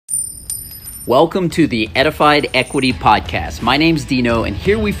Welcome to the Edified Equity Podcast. My name's Dino, and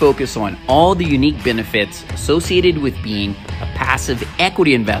here we focus on all the unique benefits associated with being a passive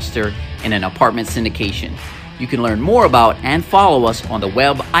equity investor in an apartment syndication. You can learn more about and follow us on the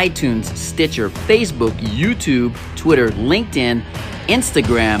web, iTunes, Stitcher, Facebook, YouTube, Twitter, LinkedIn,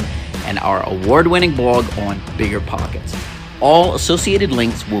 Instagram, and our award-winning blog on BiggerPockets. All associated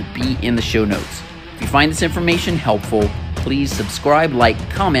links will be in the show notes. If you find this information helpful, please subscribe, like,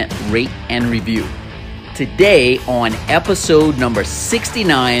 comment, rate, and review. Today on episode number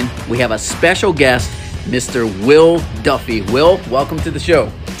 69, we have a special guest, Mr. Will Duffy. Will, welcome to the show.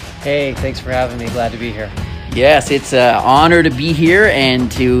 Hey, thanks for having me. Glad to be here. Yes, it's an honor to be here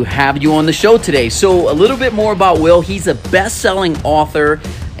and to have you on the show today. So a little bit more about Will. He's a best-selling author,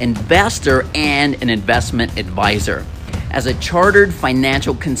 investor, and an investment advisor. As a chartered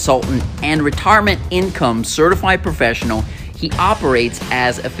financial consultant and retirement income certified professional, he operates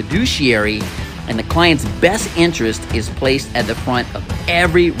as a fiduciary, and the client's best interest is placed at the front of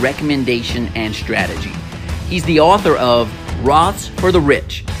every recommendation and strategy. He's the author of Roths for the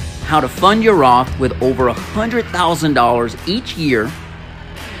Rich, How to Fund Your Roth with Over $100,000 Each Year,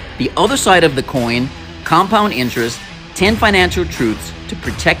 The Other Side of the Coin, Compound Interest, 10 Financial Truths to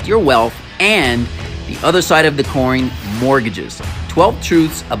Protect Your Wealth, and The Other Side of the Coin, Mortgages, 12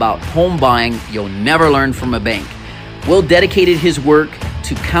 Truths About Home Buying You'll Never Learn from a Bank. Will dedicated his work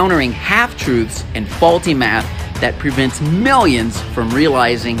to countering half-truths and faulty math that prevents millions from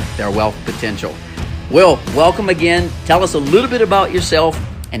realizing their wealth potential. Will, welcome again. Tell us a little bit about yourself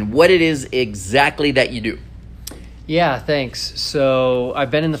and what it is exactly that you do. Yeah, thanks. So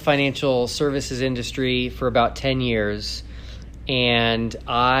I've been in the financial services industry for about 10 years, and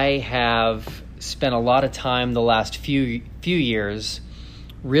I have spent a lot of time the last few years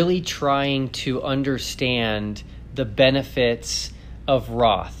really trying to understand the benefits of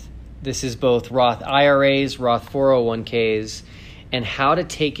Roth. This is both Roth IRAs, Roth 401ks, and how to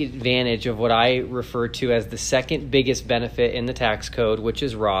take advantage of what I refer to as the second biggest benefit in the tax code, which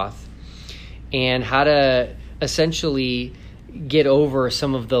is Roth, and how to essentially get over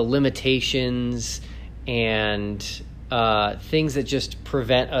some of the limitations and things that just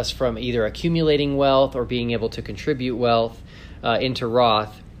prevent us from either accumulating wealth or being able to contribute wealth into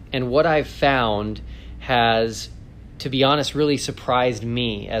Roth. And what I've found has, to be honest, really surprised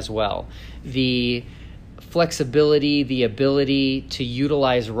me as well. The flexibility, the ability to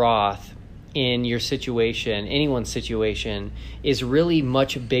utilize Roth in your situation, anyone's situation, is really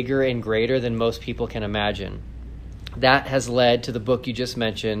much bigger and greater than most people can imagine. That has led to the book you just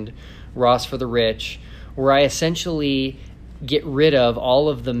mentioned, Roths for the Rich, where I essentially get rid of all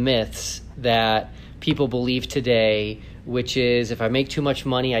of the myths that people believe today, which is if I make too much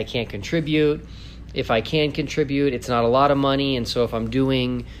money, I can't contribute. If I can contribute, it's not a lot of money. And so if I'm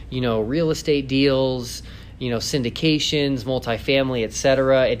doing, real estate deals, syndications, multifamily,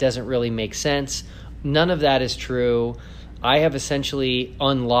 etc., it doesn't really make sense. None of that is true. I have essentially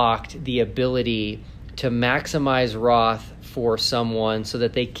unlocked the ability to maximize Roth for someone so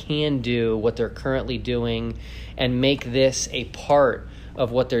that they can do what they're currently doing and make this a part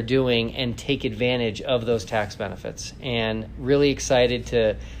of what they're doing and take advantage of those tax benefits. And really excited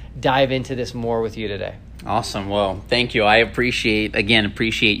to dive into this more with you today. Awesome. Well, thank you. I appreciate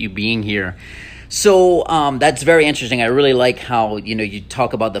you being here. So that's very interesting. I really like how, you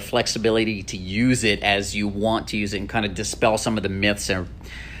talk about the flexibility to use it as you want to use it and kind of dispel some of the myths and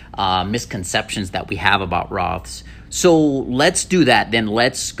misconceptions that we have about Roths. So let's do that. Then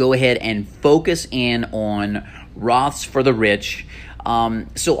let's go ahead and focus in on Roths for the Rich.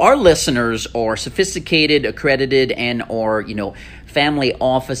 So our listeners are sophisticated, accredited, and are, family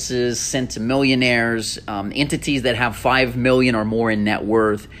offices, centimillionaires, entities that have 5 million or more in net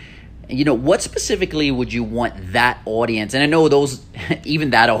worth. What specifically would you want that audience? And I know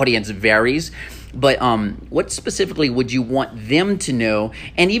even that audience varies, but what specifically would you want them to know?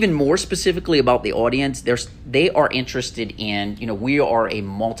 And even more specifically about the audience, they are interested in, we are a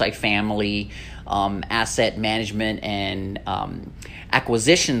multifamily asset management and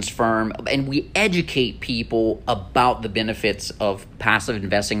acquisitions firm, and we educate people about the benefits of passive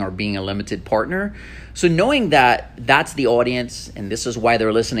investing or being a limited partner. So knowing that that's the audience and this is why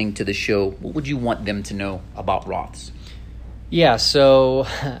they're listening to the show, what would you want them to know about Roths? Yeah, so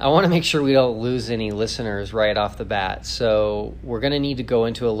I want to make sure we don't lose any listeners right off the bat. So we're going to need to go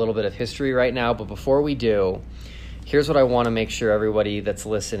into a little bit of history right now, but before we do, here's what I want to make sure everybody that's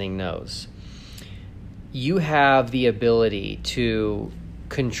listening knows. You have the ability to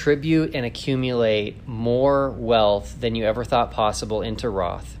contribute and accumulate more wealth than you ever thought possible into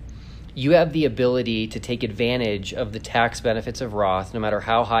Roth. you have the ability to take advantage of the tax benefits of Roth no matter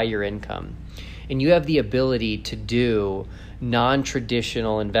how high your income. And you have the ability to do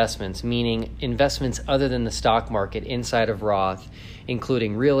non-traditional investments, meaning investments other than the stock market inside of Roth,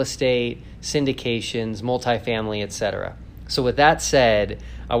 including real estate, syndications, multifamily, etc. So with that said,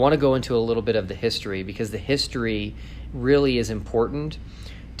 I want to go into a little bit of the history, because the history really is important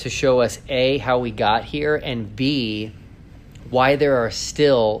to show us A, how we got here, and B, why there are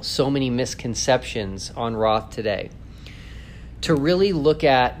still so many misconceptions on Roth today. To really look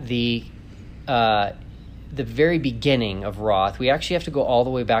at the very beginning of Roth, we actually have to go all the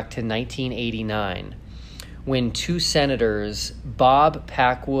way back to 1989, when two senators, Bob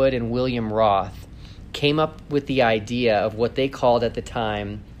Packwood and William Roth, came up with the idea of what they called at the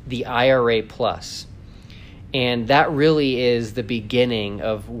time the IRA Plus. And that really is the beginning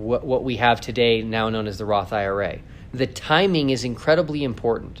of what we have today, now known as the Roth IRA. The timing is incredibly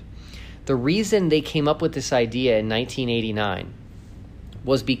important. The reason they came up with this idea in 1989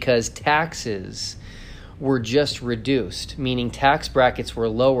 was because taxes were just reduced, meaning tax brackets were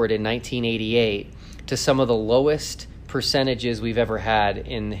lowered in 1988 to some of the lowest percentages we've ever had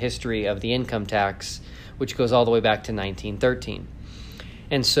in the history of the income tax, which goes all the way back to 1913.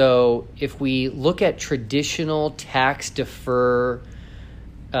 And so if we look at traditional tax defer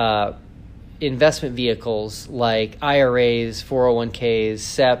investment vehicles like IRAs, 401ks,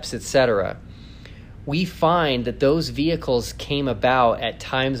 SEPs, etc., we find that those vehicles came about at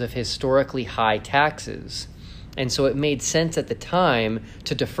times of historically high taxes. And so it made sense at the time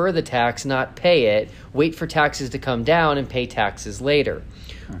to defer the tax, not pay it, wait for taxes to come down and pay taxes later.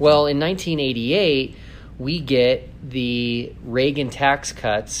 Okay. Well, in 1988, we get the Reagan tax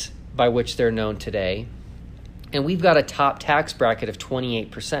cuts, by which they're known today, and we've got a top tax bracket of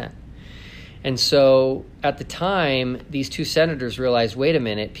 28%. And so at the time, these two senators realized, wait a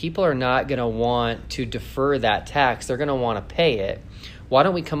minute, people are not going to want to defer that tax. They're going to want to pay it. Why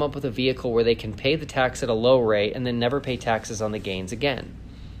don't we come up with a vehicle where they can pay the tax at a low rate and then never pay taxes on the gains again?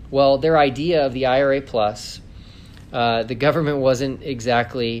 Well, their idea of the IRA Plus, the government wasn't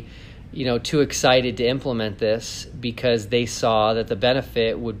exactly too excited to implement this, because they saw that the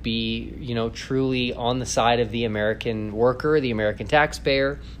benefit would be, truly on the side of the American worker, the American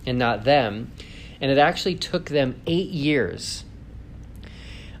taxpayer, and not them. And it actually took them 8 years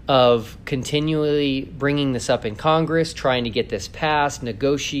of continually bringing this up in Congress, trying to get this passed,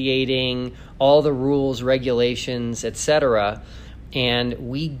 negotiating all the rules, regulations, etc. And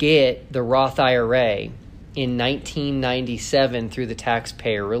we get the Roth IRA in 1997 through the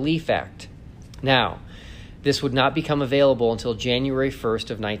Taxpayer Relief Act. Now, this would not become available until January 1st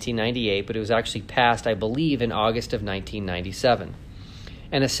of 1998, but it was actually passed, I believe, in August of 1997.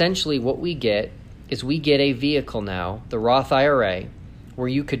 And essentially what we get is we get a vehicle now, the Roth IRA, where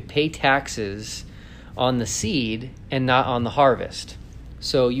you could pay taxes on the seed and not on the harvest.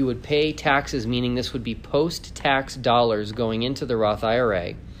 So you would pay taxes, meaning this would be post-tax dollars going into the Roth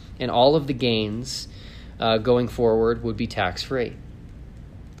IRA, and all of the gains going forward would be tax-free.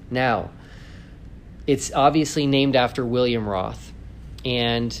 Now, it's obviously named after William Roth,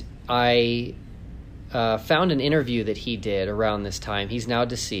 and I found an interview that he did around this time. He's now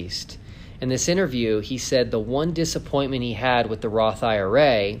deceased. In this interview, he said the one disappointment he had with the Roth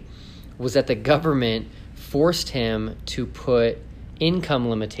IRA was that the government forced him to put income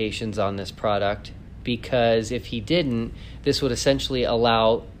limitations on this product, because if he didn't, this would essentially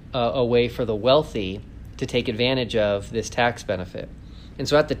allow a way for the wealthy to take advantage of this tax benefit. And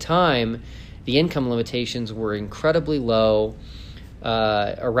so at the time, the income limitations were incredibly low,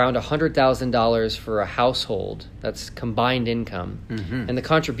 around $100,000 for a household. That's combined income. Mm-hmm. And the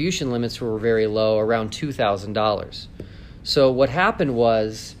contribution limits were very low, around $2,000. So what happened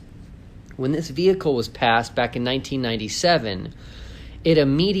was, when this vehicle was passed back in 1997, it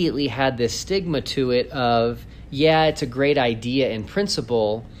immediately had this stigma to it of, yeah, it's a great idea in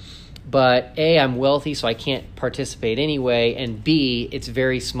principle, but A, I'm wealthy, so I can't participate anyway, and B, it's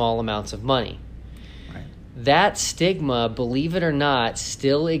very small amounts of money. Right. That stigma, believe it or not,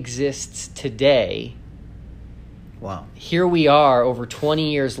 still exists today. Wow. Here we are over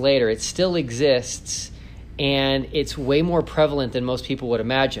 20 years later. It still exists, and it's way more prevalent than most people would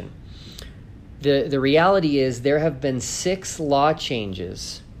imagine. The reality is there have been 6 law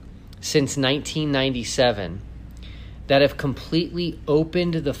changes since 1997 that have completely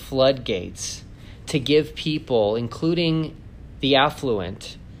opened the floodgates to give people, including the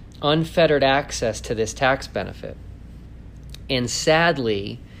affluent, unfettered access to this tax benefit. And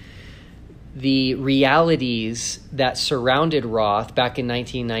sadly, the realities that surrounded Roth back in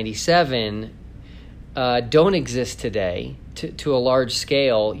 1997 don't exist today. to a large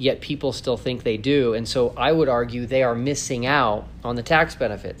scale, yet people still think they do. And so I would argue they are missing out on the tax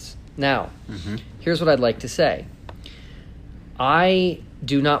benefits. Now, here's what I'd like to say. I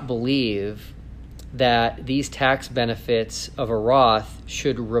do not believe that these tax benefits of a Roth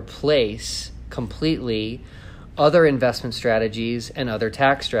should replace completely other investment strategies and other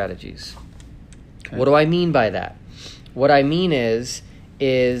tax strategies. Okay. What do I mean by that? What I mean is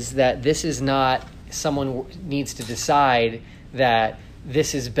that this is not someone needs to decide that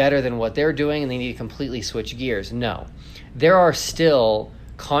this is better than what they're doing and they need to completely switch gears. No. There are still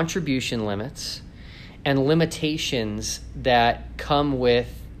contribution limits and limitations that come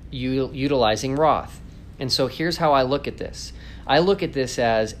with utilizing Roth. And so here's how I look at this. I look at this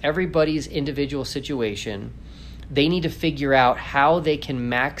as everybody's individual situation. They need to figure out how they can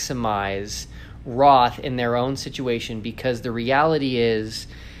maximize Roth in their own situation, because the reality is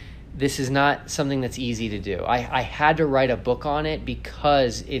this is not something that's easy to do. I had to write a book on it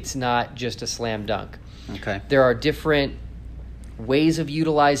because it's not just a slam dunk. Okay. There are different ways of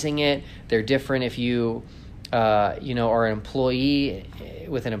utilizing it. They're different if you are an employee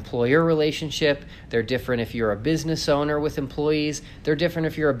with an employer relationship. They're different if you're a business owner with employees. They're different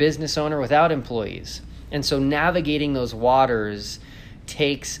if you're a business owner without employees. And so navigating those waters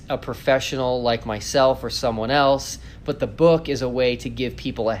takes a professional like myself or someone else, but the book is a way to give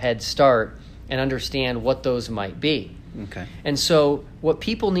people a head start and understand what those might be. Okay. And so what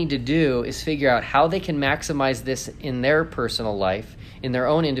people need to do is figure out how they can maximize this in their personal life, in their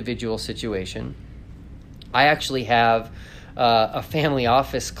own individual situation. I actually have a family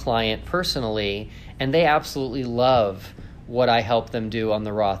office client personally, and they absolutely love what I help them do on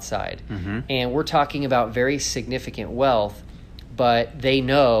the Roth side. And we're talking about very significant wealth, but they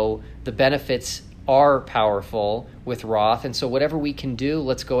know the benefits are powerful with Roth. And so whatever we can do,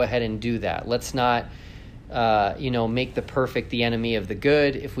 let's go ahead and do that. Let's not make the perfect the enemy of the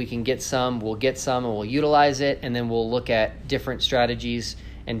good. If we can get some, we'll get some and we'll utilize it. And then we'll look at different strategies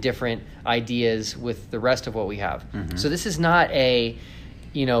and different ideas with the rest of what we have. So this is not a,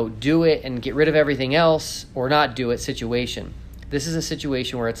 do it and get rid of everything else or not do it situation. This is a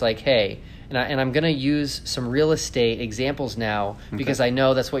situation where it's like, hey, and I'm going to use some real estate examples now because I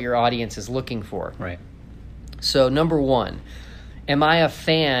know that's what your audience is looking for. Right. So number one, am I a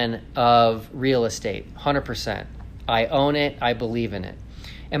fan of real estate? 100%. I own it. I believe in it.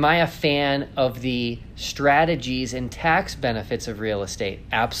 Am I a fan of the strategies and tax benefits of real estate?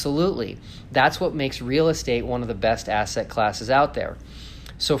 Absolutely. That's what makes real estate one of the best asset classes out there.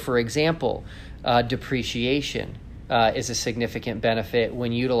 So for example, depreciation is a significant benefit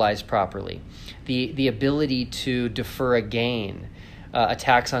when utilized properly. The ability to defer a gain, a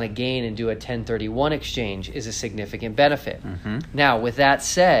tax on a gain, and do a 1031 exchange is a significant benefit. Now, with that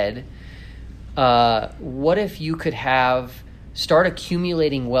said, what if you could start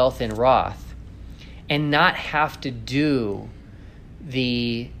accumulating wealth in Roth and not have to do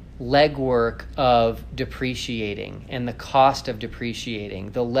the legwork of depreciating and the cost of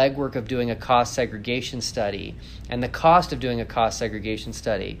depreciating, the legwork of doing a cost segregation study and the cost of doing a cost segregation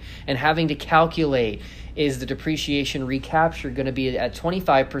study, and having to calculate, is the depreciation recapture going to be at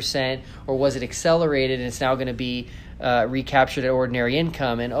 25% or was it accelerated and it's now going to be recaptured at ordinary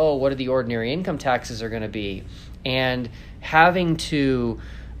income, and what are the ordinary income taxes are going to be, and having to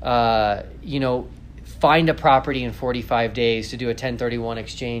find a property in 45 days to do a 1031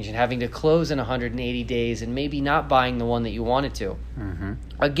 exchange and having to close in 180 days and maybe not buying the one that you wanted to.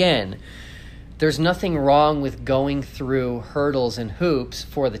 Again, there's nothing wrong with going through hurdles and hoops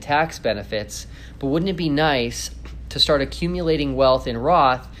for the tax benefits, but wouldn't it be nice to start accumulating wealth in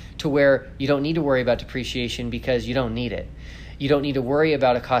Roth to where you don't need to worry about depreciation because you don't need it? You don't need to worry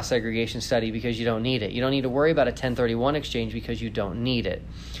about a cost segregation study because you don't need it. You don't need to worry about a 1031 exchange because you don't need it.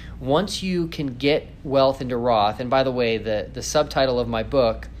 Once you can get wealth into Roth, and by the way, the subtitle of my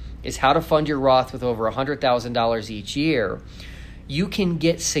book is How to Fund Your Roth with Over $100,000 Each Year, you can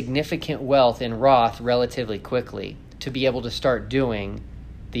get significant wealth in Roth relatively quickly to be able to start doing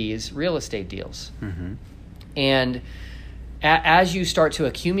these real estate deals. And as you start to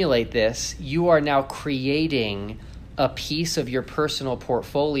accumulate this, you are now creating a piece of your personal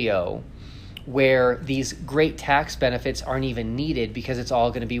portfolio where these great tax benefits aren't even needed because it's all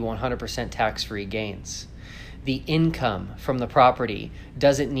going to be 100% tax-free gains. The income from the property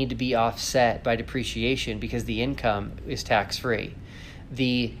doesn't need to be offset by depreciation because the income is tax-free.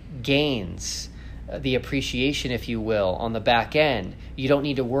 The gains, the appreciation, if you will, on the back end, you don't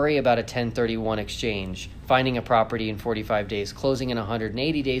need to worry about a 1031 exchange, finding a property in 45 days, closing in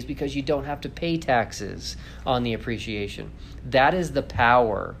 180 days because you don't have to pay taxes on the appreciation. That is the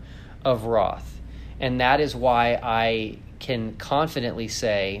power of Roth. And that is why I can confidently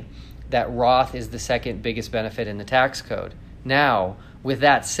say that Roth is the second biggest benefit in the tax code. Now, with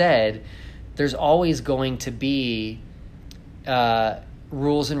that said, there's always going to be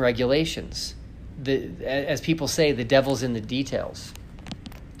rules and regulations. As people say, the devil's in the details.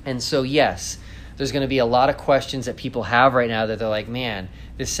 And so, yes, there's going to be a lot of questions that people have right now that they're like, man,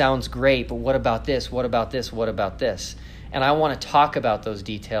 this sounds great, but what about this? What about this? What about this? And I want to talk about those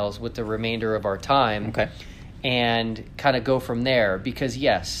details with the remainder of our time. Okay. And kind of go from there, because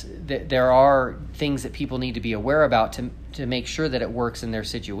yes, there are things that people need to be aware about to make sure that it works in their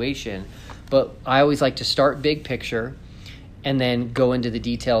situation. But I always like to start big picture and then go into the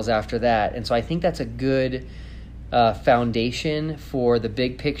details after that. And so I think that's a good foundation for the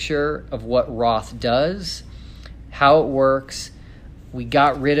big picture of what Roth does, how it works. We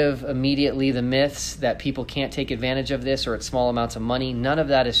got rid of immediately the myths that people can't take advantage of this or at small amounts of money. None of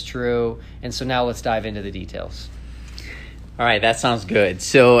that is true. And so now let's dive into the details. All right, that sounds good.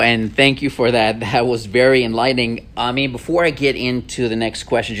 So, and thank you for that. That was very enlightening. I mean, before I get into the next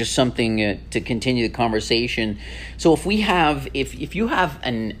question, just something to continue the conversation. So if you have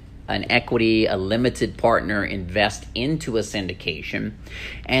an equity, a limited partner invest into a syndication,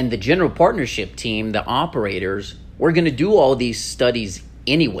 and the general partnership team, the operators, we're going to do all these studies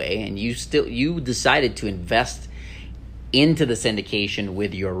anyway, and you decided to invest into the syndication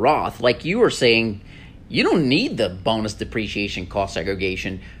with your Roth. Like you were saying, you don't need the bonus depreciation cost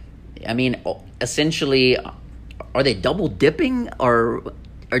segregation. I mean, essentially, are they double dipping, or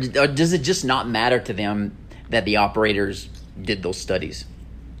does it just not matter to them that the operators did those studies?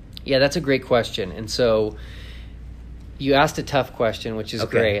 Yeah, that's a great question. And so you asked a tough question, which is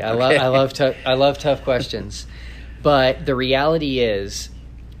great. I love tough questions. But the reality is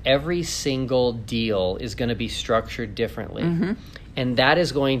every single deal is going to be structured differently. Mm-hmm. And that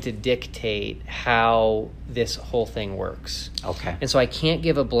is going to dictate how this whole thing works. Okay. And so I can't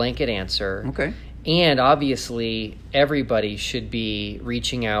give a blanket answer. Okay. And obviously, everybody should be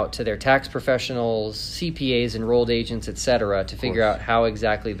reaching out to their tax professionals, CPAs, enrolled agents, etc., to figure out how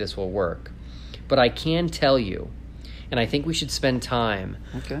exactly this will work. But I can tell you, and I think we should spend time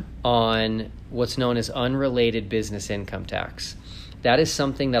on what's known as unrelated business income tax. That is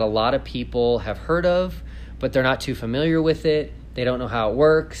something that a lot of people have heard of, but they're not too familiar with it. They don't know how it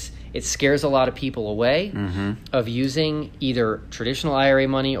works. It scares a lot of people away of using either traditional IRA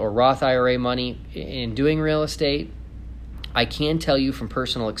money or Roth IRA money in doing real estate. I can tell you from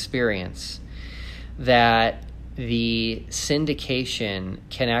personal experience that the syndication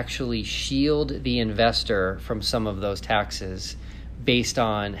can actually shield the investor from some of those taxes based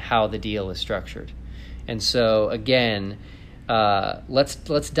on how the deal is structured. And so again,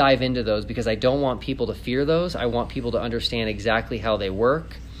 let's dive into those, because I don't want people to fear those. I want people to understand exactly how they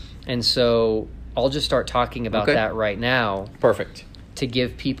work. And so I'll just start talking about that right now. Perfect. To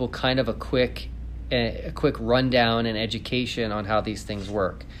give people kind of a quick rundown and education on how these things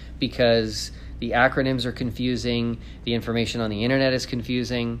work, because the acronyms are confusing, the information on the internet is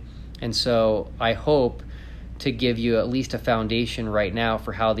confusing, and so I hope to give you at least a foundation right now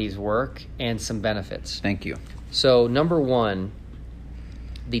for how these work and some benefits. Thank you. So number one,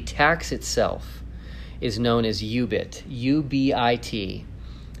 the tax itself is known as UBIT, U-B-I-T.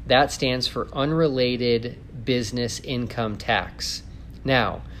 That stands for Unrelated Business Income Tax.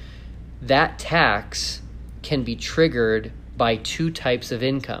 Now, that tax can be triggered by two types of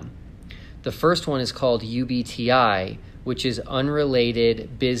income. The first one is called UBTI, which is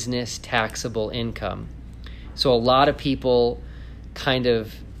Unrelated Business Taxable Income. So a lot of people kind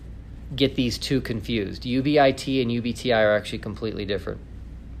of get these two confused. UBIT and UBTI are actually completely different.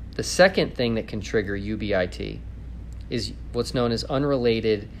 The second thing that can trigger UBIT is what's known as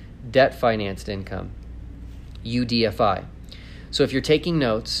Unrelated Debt Financed Income, UDFI. So if you're taking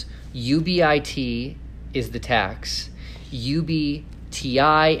notes, UBIT is the tax.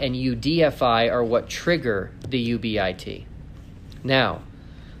 UBTI and UDFI are what trigger the UBIT. Now,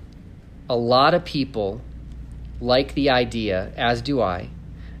 a lot of people like the idea, as do I,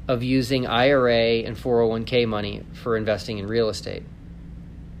 of using IRA and 401k money for investing in real estate.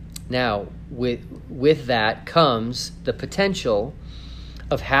 Now, with that comes the potential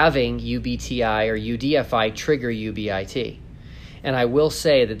of having UBTI or UDFI trigger UBIT. And I will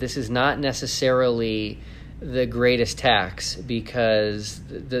say that this is not necessarily the greatest tax, because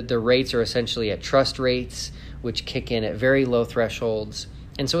the rates are essentially at trust rates, which kick in at very low thresholds.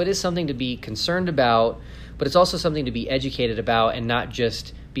 And so it is something to be concerned about, but it's also something to be educated about and not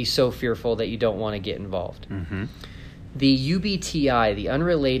just be so fearful that you don't want to get involved. Mm-hmm. The UBTI, the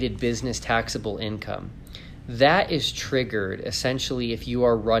Unrelated Business Taxable Income, that is triggered essentially if you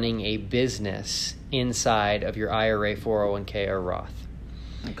are running a business inside of your IRA, 401k, or Roth.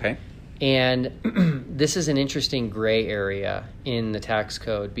 Okay. And this is an interesting gray area in the tax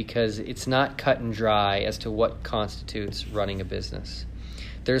code because it's not cut and dry as to what constitutes running a business.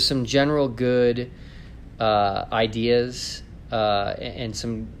 There's some general good ideas and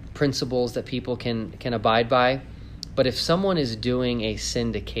some principles that people can abide by. But if someone is doing a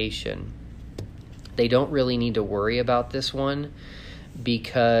syndication, they don't really need to worry about this one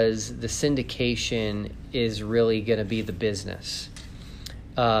because the syndication is really going to be the business.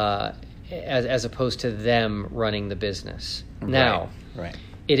 As opposed to them running the business. Now,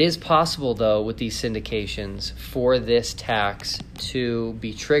 it is possible, though, with these syndications for this tax to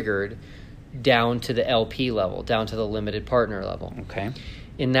be triggered down to the LP level, down to the limited partner level. Okay.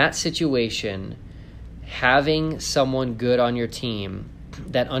 In that situation, having someone good on your team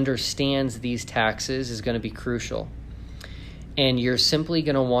that understands these taxes is going to be crucial. And you're simply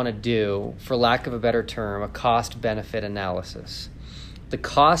going to want to do, for lack of a better term, a cost-benefit analysis. The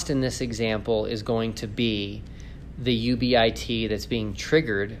cost in this example is going to be the UBIT that's being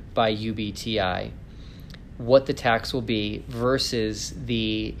triggered by UBTI, what the tax will be versus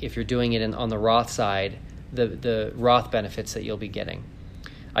if you're doing it on the Roth side, the Roth benefits that you'll be getting.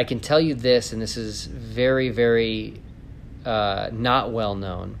 I can tell you this, and this is very, very not well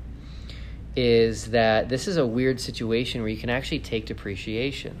known, is that this is a weird situation where you can actually take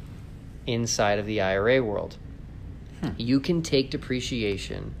depreciation inside of the IRA world. You can take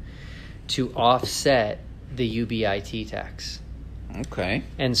depreciation to offset the UBIT tax. Okay.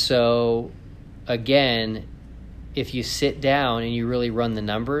 And so, again, if you sit down and you really run the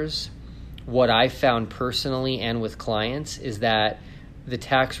numbers, what I found personally and with clients is that the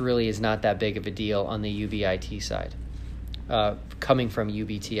tax really is not that big of a deal on the UBIT side, coming from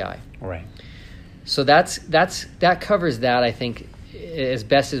UBTI. Right. So that covers that, I think, as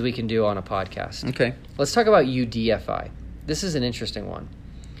best as we can do on a podcast. Okay. Let's talk about UDFI. This is an interesting one.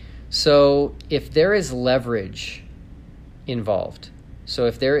 So if there is leverage involved, so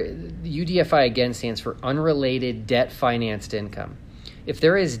if UDFI again stands for unrelated debt financed income. If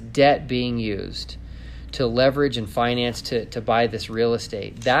there is debt being used to leverage and finance to buy this real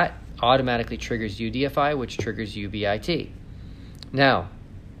estate, that automatically triggers UDFI, which triggers UBIT. Now,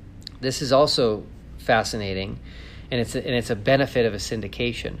 this is also fascinating, and it's a benefit of a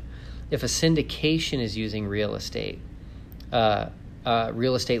syndication. If a syndication is using real estate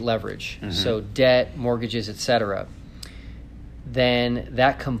leverage, so debt, mortgages, etc., then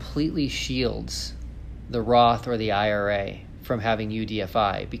that completely shields the Roth or the IRA from having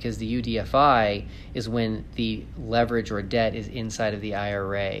UDFI, because the UDFI is when the leverage or debt is inside of the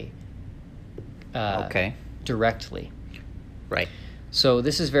IRA directly. Right. So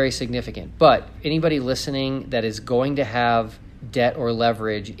this is very significant. But anybody listening that is going to have debt or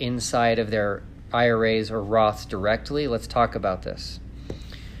leverage inside of their IRAs or Roths directly, let's talk about this.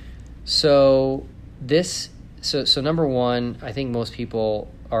 So number one, I think most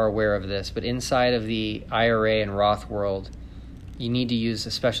people are aware of this, but inside of the IRA and Roth world, you need to use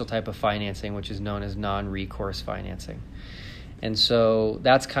a special type of financing, which is known as non-recourse financing. And so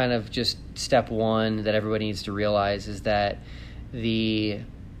that's kind of just step one that everybody needs to realize, is that the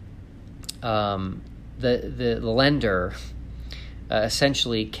lender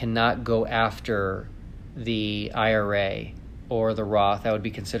essentially cannot go after the IRA or the Roth. That would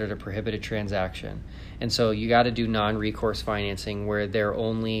be considered a prohibited transaction. And so you got to do non-recourse financing where their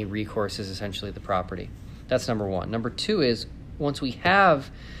only recourse is essentially the property. That's number one. Number two is, once we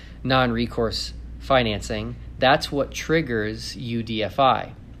have non-recourse financing, that's what triggers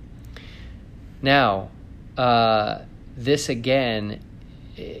UDFI. Now, this again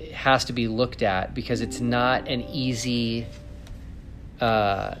has to be looked at because it's not an easy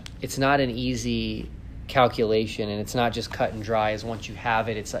calculation, and it's not just cut and dry as once you have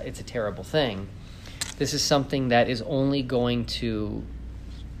it, it's a terrible thing. This is something that is only going to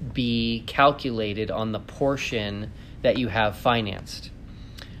be calculated on the portion that you have financed.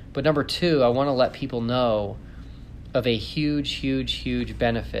 But number two, I want to let people know of a huge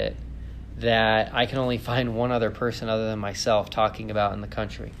benefit that I can only find one other person other than myself talking about in the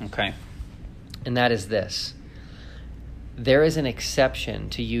country. Okay. And that is this. There is an exception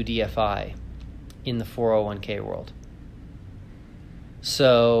to UDFI in the 401k world.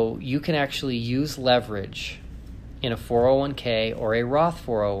 So you can actually use leverage in a 401k or a Roth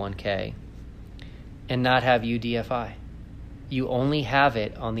 401k and not have UDFI. You only have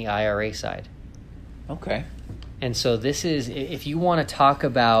it on the IRA side. Okay. And so this is, if you want to talk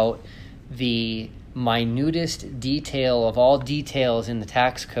about the minutest detail of all details in the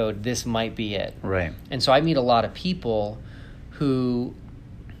tax code, this might be it. Right. And so I meet a lot of people who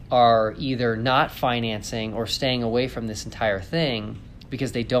are either not financing or staying away from this entire thing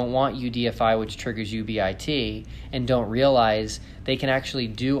because they don't want UDFI, which triggers UBIT, and don't realize they can actually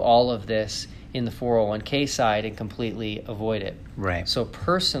do all of this in the 401k side and completely avoid it. Right. So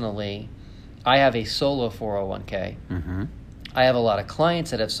personally, I have a solo 401k. Mm-hmm. I have a lot of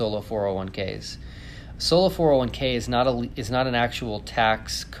clients that have solo 401ks. Solo 401k is not an actual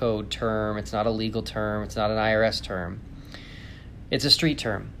tax code term. It's not a legal term. It's not an IRS term. It's a street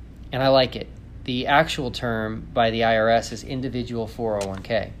term, and I like it. The actual term by the IRS is individual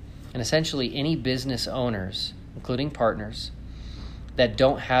 401k. And essentially any business owners, including partners, that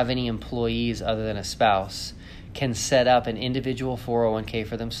don't have any employees other than a spouse can set up an individual 401k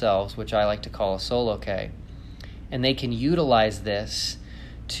for themselves, which I like to call a solo K. And they can utilize this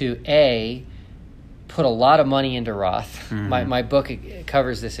to A, put a lot of money into Roth. Mm-hmm. My book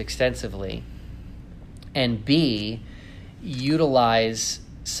covers this extensively. And B, utilize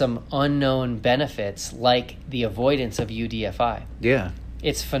some unknown benefits like the avoidance of UDFI. Yeah.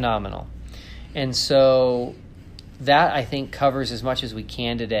 It's phenomenal. And so that, I think, covers as much as we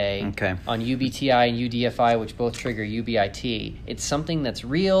can today on UBTI and UDFI, which both trigger UBIT. It's something that's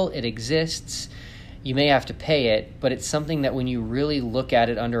real. It exists. You may have to pay it, but it's something that when you really look at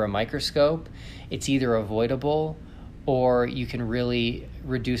it under a microscope, it's either avoidable or you can really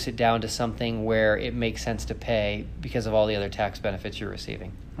reduce it down to something where it makes sense to pay because of all the other tax benefits you're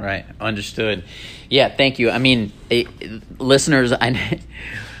receiving. Right. Understood. Yeah, thank you. I mean, listeners,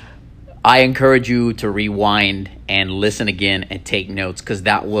 I encourage you to rewind and listen again and take notes, because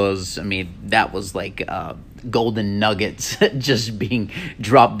that was like golden nuggets just being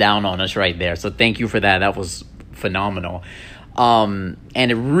dropped down on us right there. So thank you for that. That was phenomenal. And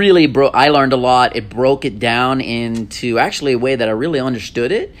it really I learned a lot. It broke it down into actually a way that I really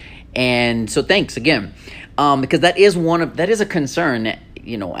understood it. And so thanks again. Because that is a concern,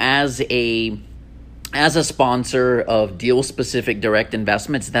 as a sponsor of deal-specific direct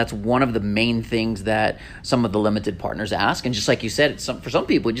investments. That's one of the main things that some of the limited partners ask. And just like you said, for some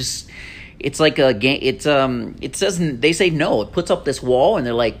people, it's like a game. It says, they say no. It puts up this wall, and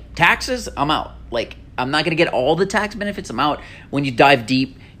they're like, taxes, I'm out. Like, I'm not going to get all the tax benefits, I'm out. When you dive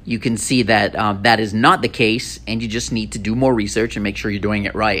deep, you can see that that is not the case, and you just need to do more research and make sure you're doing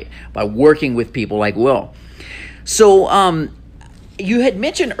it right by working with people like Will. So, you had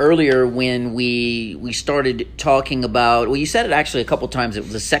mentioned earlier when we started talking about, well, you said it actually a couple times, it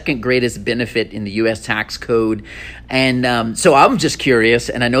was the second greatest benefit in the U.S. tax code. And so I'm just curious,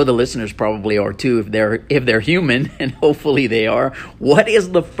 and I know the listeners probably are too, if they're human, and hopefully they are. What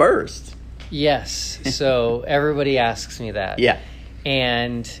is the first? Yes. So everybody asks me that. Yeah.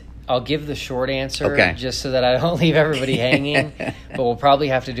 And I'll give the short answer just so that I don't leave everybody hanging. But we'll probably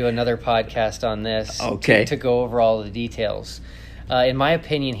have to do another podcast on this to go over all the details. In my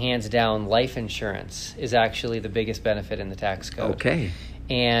opinion, hands down, life insurance is actually the biggest benefit in the tax code. Okay.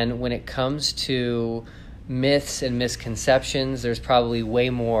 And when it comes to myths and misconceptions, there's probably way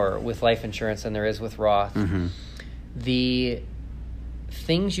more with life insurance than there is with Roth. Mm-hmm. The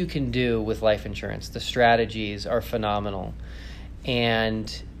things you can do with life insurance, the strategies are phenomenal.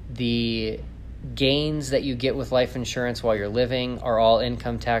 And the gains that you get with life insurance while you're living are all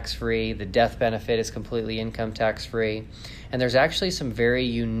income tax free. The death benefit is completely income tax free. And there's actually some very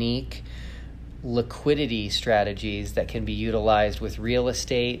unique liquidity strategies that can be utilized with real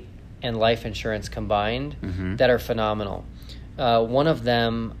estate and life insurance combined that are phenomenal. One of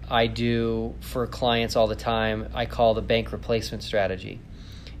them I do for clients all the time, I call the bank replacement strategy.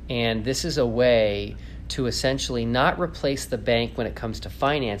 And this is a way to essentially not replace the bank when it comes to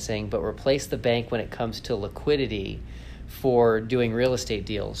financing, but replace the bank when it comes to liquidity for doing real estate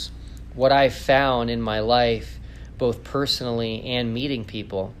deals. What I've found in my life, both personally and meeting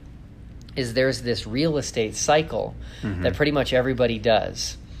people, is there's this real estate cycle that pretty much everybody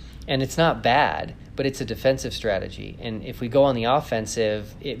does. And it's not bad, but it's a defensive strategy. And if we go on the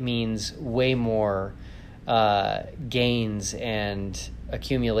offensive, it means way more gains and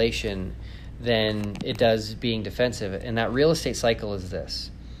accumulation than it does being defensive. And that real estate cycle is this.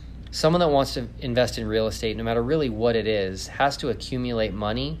 Someone that wants to invest in real estate, no matter really what it is, has to accumulate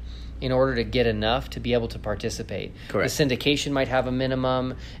money in order to get enough to be able to participate. Correct. The syndication might have a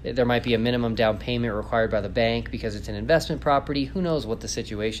minimum. There might be a minimum down payment required by the bank because it's an investment property. Who knows what the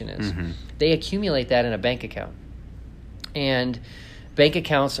situation is? They accumulate that in a bank account. And bank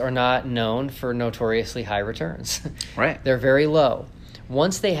accounts are not known for notoriously high returns. Right. They're very low.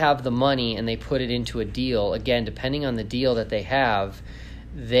 Once they have the money and they put it into a deal, again, depending on the deal that they have,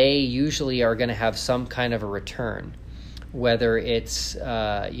 they usually are going to have some kind of a return. whether it's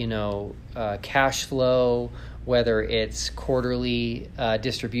cash flow, whether it's quarterly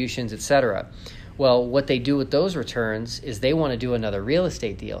distributions, etc. Well, what they do with those returns is they want to do another real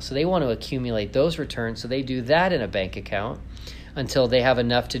estate deal. So they want to accumulate those returns. So they do that in a bank account until they have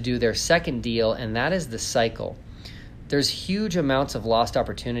enough to do their second deal, and that is the cycle. There's huge amounts of lost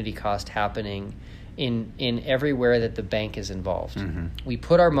opportunity cost happening in everywhere that the bank is involved. Mm-hmm. We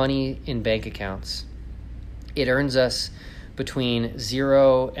put our money in bank accounts. It earns us between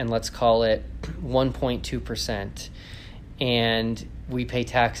 0 and let's call it 1.2%. And we pay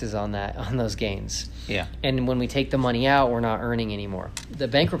taxes on those gains. Yeah. And when we take the money out, we're not earning anymore. The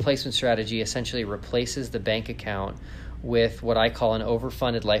bank replacement strategy essentially replaces the bank account with what I call an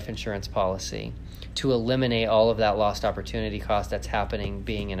overfunded life insurance policy to eliminate all of that lost opportunity cost that's happening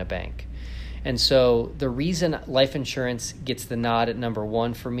being in a bank. And so the reason life insurance gets the nod at number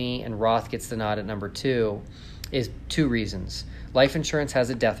 1 for me and Roth gets the nod at number 2 is 2 reasons. Life insurance has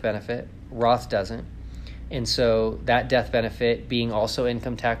a death benefit, Roth doesn't. And so that death benefit being also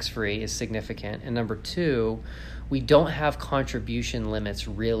income tax free is significant. And number 2, we don't have contribution limits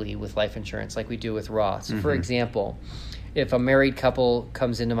really with life insurance like we do with Roth. So for example, if a married couple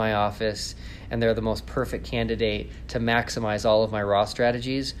comes into my office and they're the most perfect candidate to maximize all of my Roth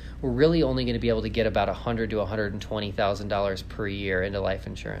strategies, we're really only going to be able to get about $100,000 to $120,000 per year into life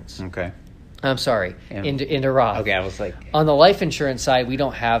insurance. Okay. I'm sorry, into Roth. Okay, I was like... On the life insurance side, we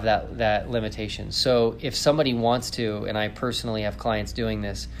don't have that limitation. So if somebody wants to, and I personally have clients doing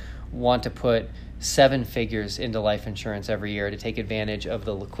this, want to put 7 figures into life insurance every year to take advantage of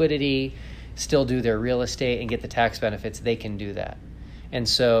the liquidity, still do their real estate, and get the tax benefits, they can do that. And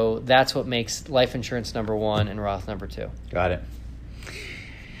so that's what makes life insurance number 1 and Roth number 2. Got it.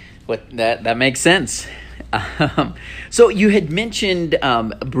 That makes sense. So you had mentioned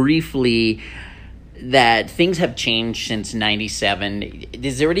briefly that things have changed since 97.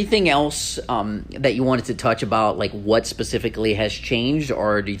 Is there anything else that you wanted to touch about, like what specifically has changed,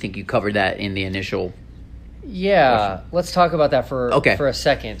 or do you think you covered that in the initial question? Let's talk about that for a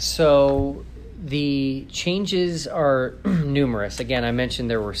second. So the changes are numerous. Again, I mentioned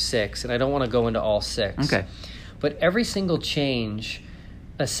there were 6, and I don't want to go into all 6. Okay. But every single change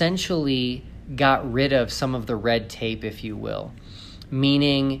essentially got rid of some of the red tape, if you will,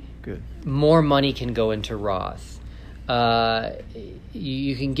 meaning more money can go into Roth.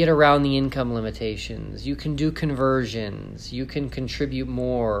 You can get around the income limitations. You can do conversions. You can contribute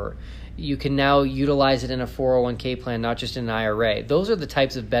more. You can now utilize it in a 401k plan, not just in an IRA. Those are the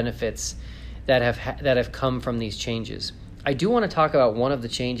types of benefits that have come from these changes. I do want to talk about one of the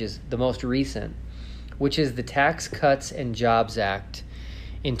changes, the most recent, which is the Tax Cuts and Jobs Act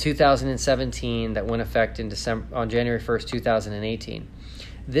in 2017 that went effect on January 1st, 2018.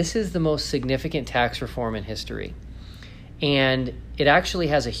 This is the most significant tax reform in history. And it actually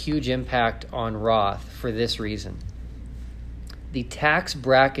has a huge impact on Roth for this reason. The tax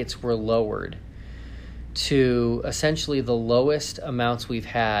brackets were lowered to essentially the lowest amounts we've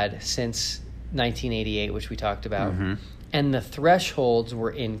had since 1988, which we talked about. Mm-hmm. And the thresholds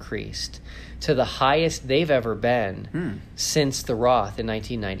were increased to the highest they've ever been since the Roth in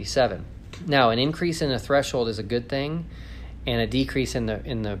 1997. Now, an increase in the threshold is a good thing, and a decrease in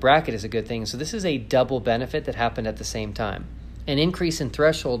the bracket is a good thing. So this is a double benefit that happened at the same time. An increase in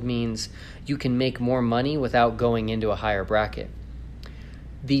threshold means you can make more money without going into a higher bracket.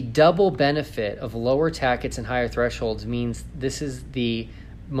 The double benefit of lower tackets and higher thresholds means this is the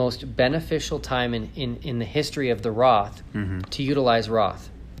most beneficial time in the history of the Roth to utilize Roth.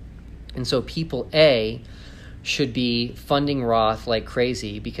 And so people, A, should be funding Roth like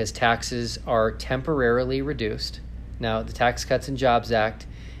crazy because taxes are temporarily reduced. Now, the Tax Cuts and Jobs Act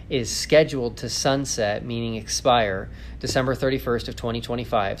is scheduled to sunset, meaning expire, December 31st of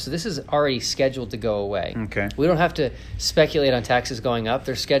 2025. So this is already scheduled to go away. Okay. We don't have to speculate on taxes going up.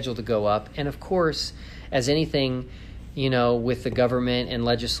 They're scheduled to go up. And of course, as anything, with the government and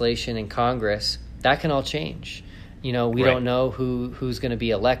legislation and Congress, that can all change. We don't know who's going to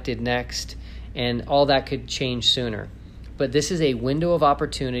be elected next, and all that could change sooner. But this is a window of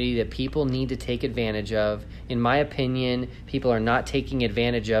opportunity that people need to take advantage of. In my opinion, people are not taking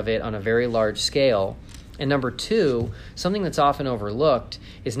advantage of it on a very large scale. And number 2, something that's often overlooked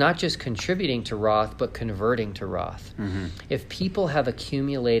is not just contributing to Roth, but converting to Roth. Mm-hmm. If people have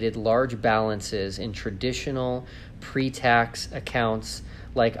accumulated large balances in traditional pre-tax accounts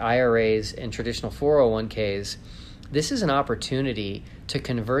like IRAs and traditional 401ks, this is an opportunity to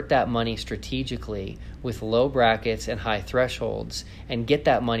convert that money strategically with low brackets and high thresholds and get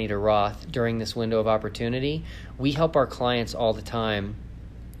that money to Roth during this window of opportunity. We help our clients all the time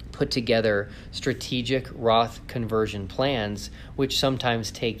put together strategic Roth conversion plans, which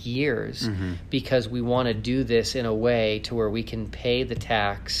sometimes take years, because we want to do this in a way to where we can pay the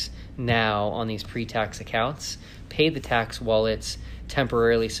tax now on these pre-tax accounts, pay the tax while it's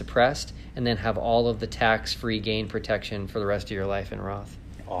temporarily suppressed, and then have all of the tax-free gain protection for the rest of your life in Roth.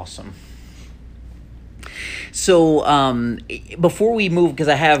 Awesome. So before we move, because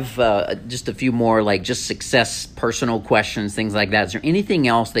I have just a few more like just success personal questions, things like that. Is there anything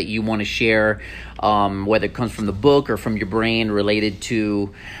else that you want to share, whether it comes from the book or from your brain related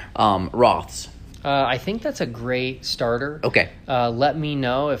to Roths? I think that's a great starter. Okay. Let me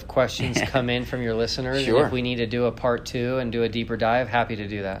know if questions come in from your listeners. Sure. And if we need to do a part 2 and do a deeper dive, happy to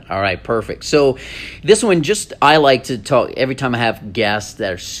do that. All right, perfect. So this one, I like to talk, every time I have guests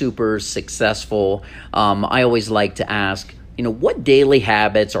that are super successful, I always like to ask, what daily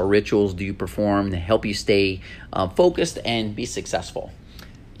habits or rituals do you perform to help you stay focused and be successful?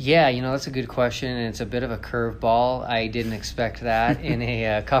 Yeah, that's a good question, and it's a bit of a curveball. I didn't expect that in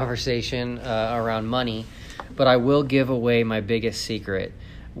a conversation around money, but I will give away my biggest secret,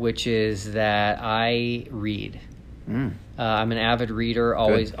 which is that I read. I'm an avid reader,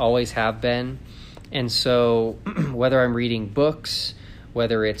 always have been, and so whether I'm reading books,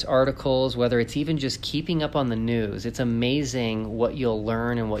 whether it's articles, whether it's even just keeping up on the news, it's amazing what you'll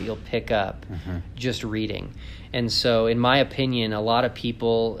learn and what you'll pick up just reading. And so, in my opinion, a lot of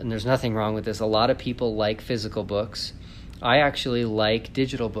people, and there's nothing wrong with this, a lot of people like physical books. I actually like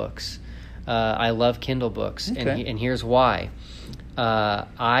digital books. I love Kindle books, and here's why.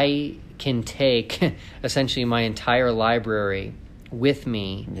 I can take essentially my entire library with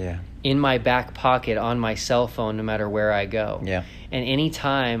me in my back pocket on my cell phone no matter where I go. Yeah. And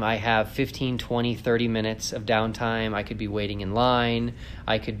anytime I have 15, 20, 30 minutes of downtime, I could be waiting in line,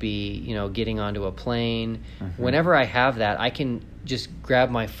 I could be, getting onto a plane. Whenever I have that, I can just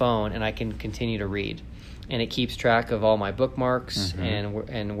grab my phone and I can continue to read. And it keeps track of all my bookmarks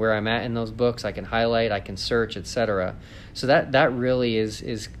and where I'm at in those books. I can highlight, I can search, etc. So that really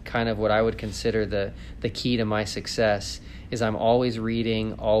is kind of what I would consider the key to my success, is I'm always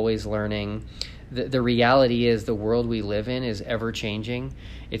reading, always learning. The reality is the world we live in is ever changing.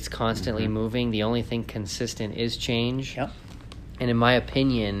 It's constantly moving. The only thing consistent is change. Yep. And in my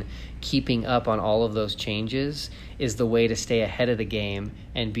opinion, keeping up on all of those changes is the way to stay ahead of the game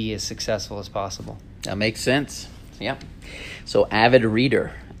and be as successful as possible. That makes sense. Yeah. So avid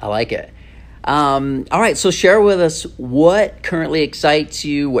reader. I like it. All right. So share with us what currently excites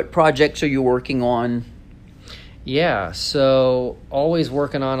you. What projects are you working on? Yeah, so always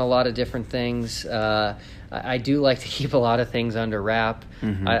working on a lot of different things. I do like to keep a lot of things under wrap.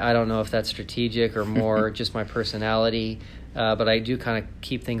 I don't know if that's strategic or more just my personality, but I do kind of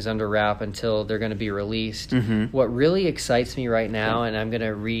keep things under wrap until they're going to be released. What really excites me right now, and I'm going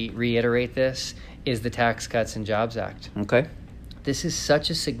to reiterate this, is the Tax Cuts and Jobs Act. Okay. This is such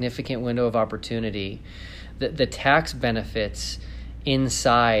a significant window of opportunity. The tax benefits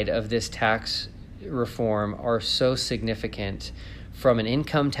inside of this tax reform are so significant from an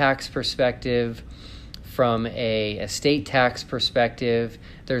income tax perspective, from a estate tax perspective.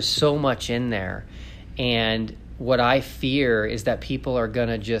 There's so much in there. And what I fear is that people are going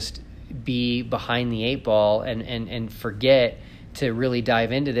to just be behind the 8 ball and forget to really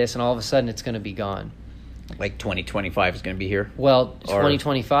dive into this, and all of a sudden it's going to be gone. Like 2025 is going to be here? Well,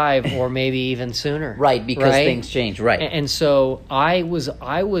 2025 or maybe even sooner. Right, because things change, right. And so I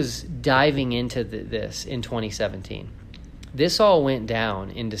was diving into this in 2017. This all went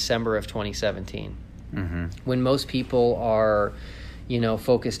down in December of 2017 when most people are,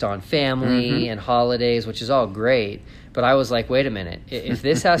 focused on family and holidays, which is all great. But I was like, wait a minute. If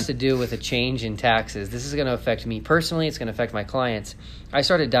this has to do with a change in taxes, this is going to affect me personally. It's going to affect my clients. I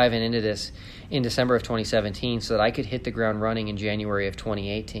started diving into this in December of 2017 so that I could hit the ground running in January of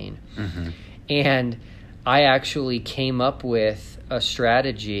 2018. And I actually came up with a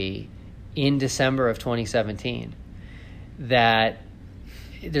strategy in December of 2017 that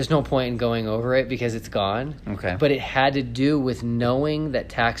there's no point in going over it because it's gone. Okay. But it had to do with knowing that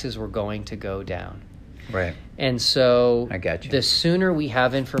taxes were going to go down. Right. And so I got you. The sooner we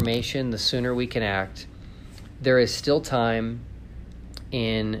have information, the sooner we can act. There is still time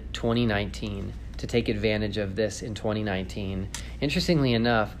in 2019 to take advantage of this in 2019. Interestingly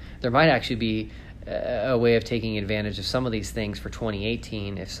enough, there might actually be a way of taking advantage of some of these things for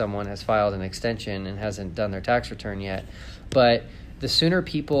 2018 if someone has filed an extension and hasn't done their tax return yet. But the sooner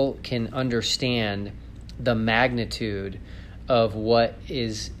people can understand the magnitude of what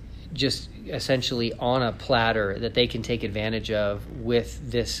is just essentially on a platter that they can take advantage of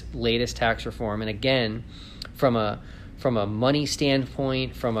with this latest tax reform. And again, from a from a money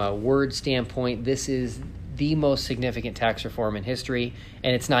standpoint, from a word standpoint, this is the most significant tax reform in history,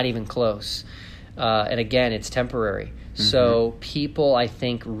 and it's not even close. And again, it's temporary. Mm-hmm. So people, I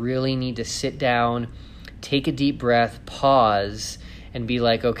think, really need to sit down, take a deep breath, pause, and be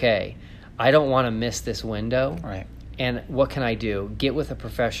like, okay, I don't want to miss this window. Right. And what can I do? Get with a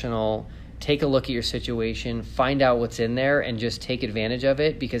professional, take a look at your situation, find out what's in there, and just take advantage of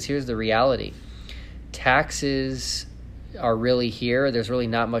it. Because here's the reality. Taxes are really here. There's really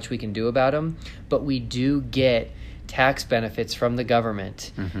not much we can do about them. But we do get tax benefits from the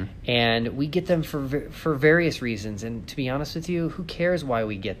government. Mm-hmm. And we get them for various reasons. And to be honest with you, who cares why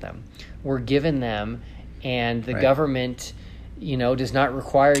we get them? We're given them, and the government, does not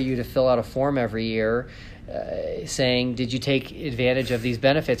require you to fill out a form every year saying, did you take advantage of these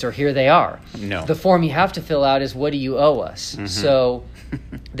benefits, or here they are. No. The form you have to fill out is, what do you owe us? Mm-hmm. So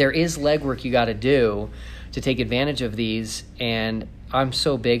there is legwork you got to do to take advantage of these, and I'm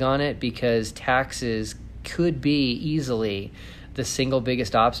so big on it because taxes could be easily the single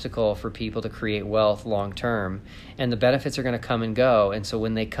biggest obstacle for people to create wealth long term, and the benefits are going to come and go, and so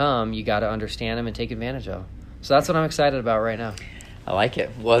when they come, you got to understand them and take advantage of them. So that's what I'm excited about right now. I like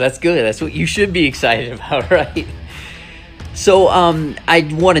it. Well, that's good. That's what you should be excited about, right? So I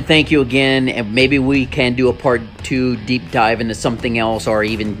want to thank you again, and maybe we can do a part 2 deep dive into something else, or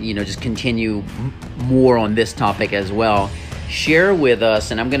even just continue more on this topic as well. Share with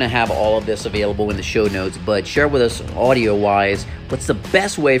us, and I'm going to have all of this available in the show notes, but share with us audio-wise, what's the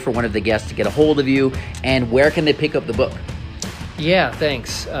best way for one of the guests to get a hold of you, and where can they pick up the book? Yeah,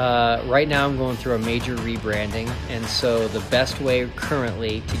 thanks. Right now I'm going through a major rebranding, and so the best way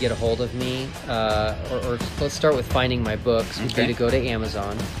currently to get a hold of me, or let's start with finding my books, would be to go to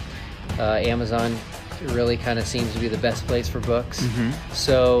Amazon. Amazon really kind of seems to be the best place for books. Mm-hmm.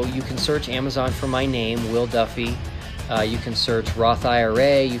 So you can search Amazon for my name, Will Duffy. You can search Roth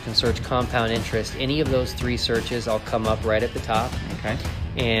IRA, you can search compound interest. Any of those 3 searches, I'll come up right at the top. Okay.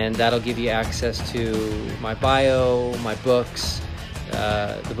 And that'll give you access to my bio, my books.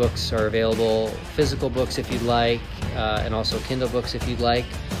 The books are available, physical books if you'd like, and also Kindle books if you'd like.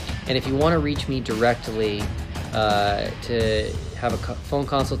 And if you want to reach me directly to have a phone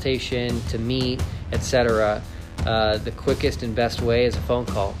consultation, to meet, etc., the quickest and best way is a phone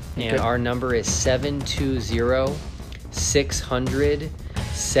call. And our number is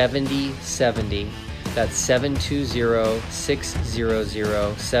 720-600-7070. That's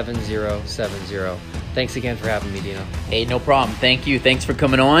 720-600-7070. Thanks again for having me, Dino. Hey, no problem. Thank you. Thanks for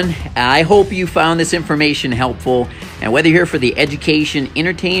coming on. I hope you found this information helpful. And whether you're here for the education,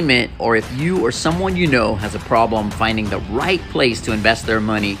 entertainment, or if you or someone you know has a problem finding the right place to invest their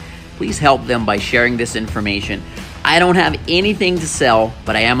money, please help them by sharing this information. I don't have anything to sell,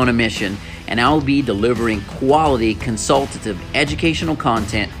 but I am on a mission, and I'll be delivering quality, consultative, educational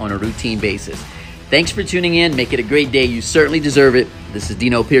content on a routine basis. Thanks for tuning in. Make it a great day. You certainly deserve it. This is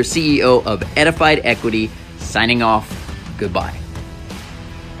Dino Pierce, CEO of Edified Equity, signing off. Goodbye.